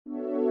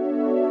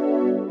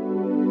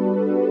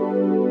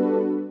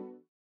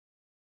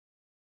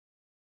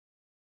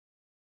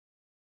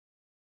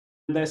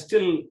there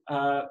still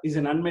is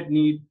an unmet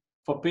need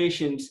for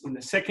patients in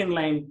the second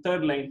line,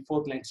 third line,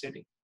 fourth line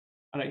setting.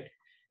 All right.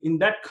 In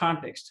that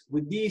context,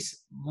 with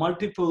these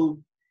multiple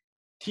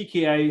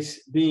TKIs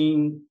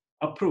being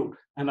approved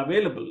and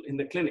available in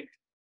the clinic,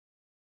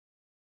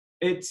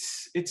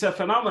 it's a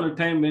phenomenal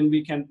time when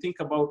we can think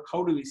about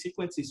how do we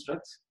sequence these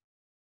drugs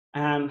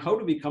and how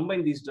do we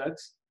combine these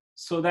drugs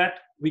so that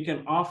we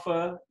can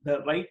offer the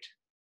right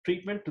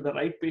treatment to the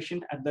right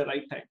patient at the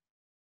right time,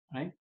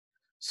 right?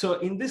 So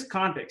in this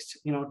context,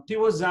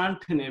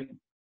 Tivozanib,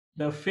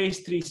 the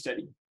phase 3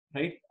 study,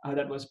 right,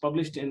 that was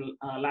published in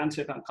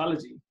Lancet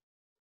Oncology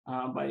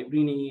by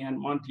Rini and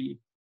Monty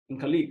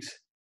and colleagues,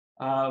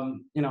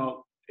 come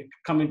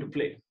into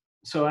play.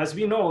 So as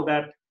we know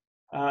that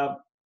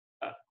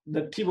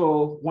the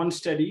Tivo-1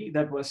 study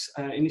that was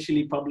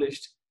initially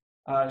published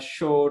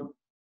showed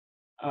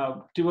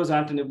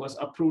Tivozanib was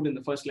approved in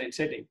the first line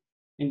setting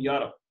in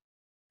Europe.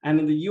 And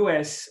in the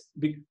US,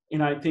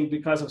 I think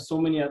because of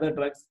so many other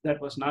drugs, that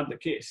was not the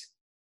case.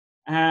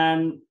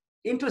 And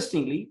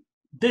interestingly,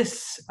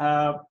 this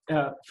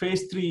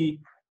phase 3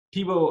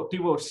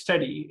 Tivo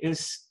study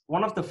is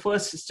one of the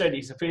first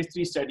studies, a phase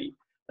 3 study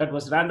that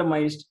was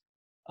randomized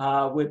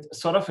with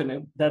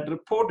sorafenib that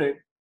reported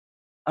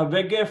a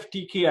VEGF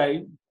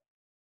TKI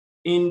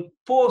in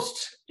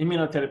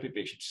post-immunotherapy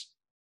patients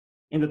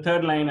in the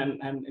third line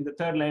and in the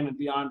third line and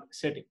beyond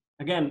setting.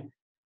 Again,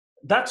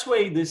 that's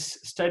why this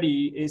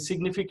study is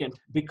significant,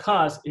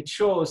 because it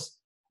shows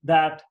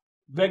that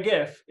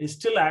VEGF is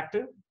still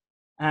active,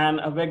 and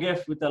a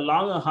VEGF with a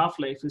longer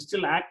half-life is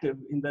still active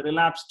in the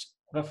relapsed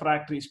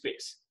refractory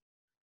space.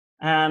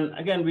 And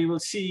again, we will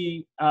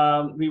see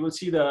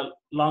the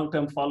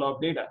long-term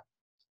follow-up data.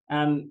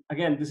 And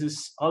again, this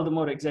is all the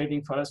more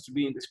exciting for us to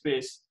be in the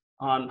space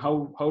on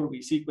how do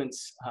we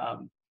sequence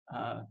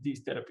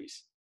these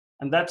therapies.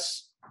 And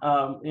that's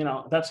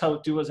that's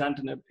how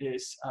Tivozanib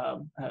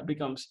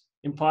becomes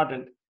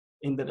important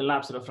in the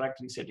relapsed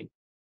refractory setting.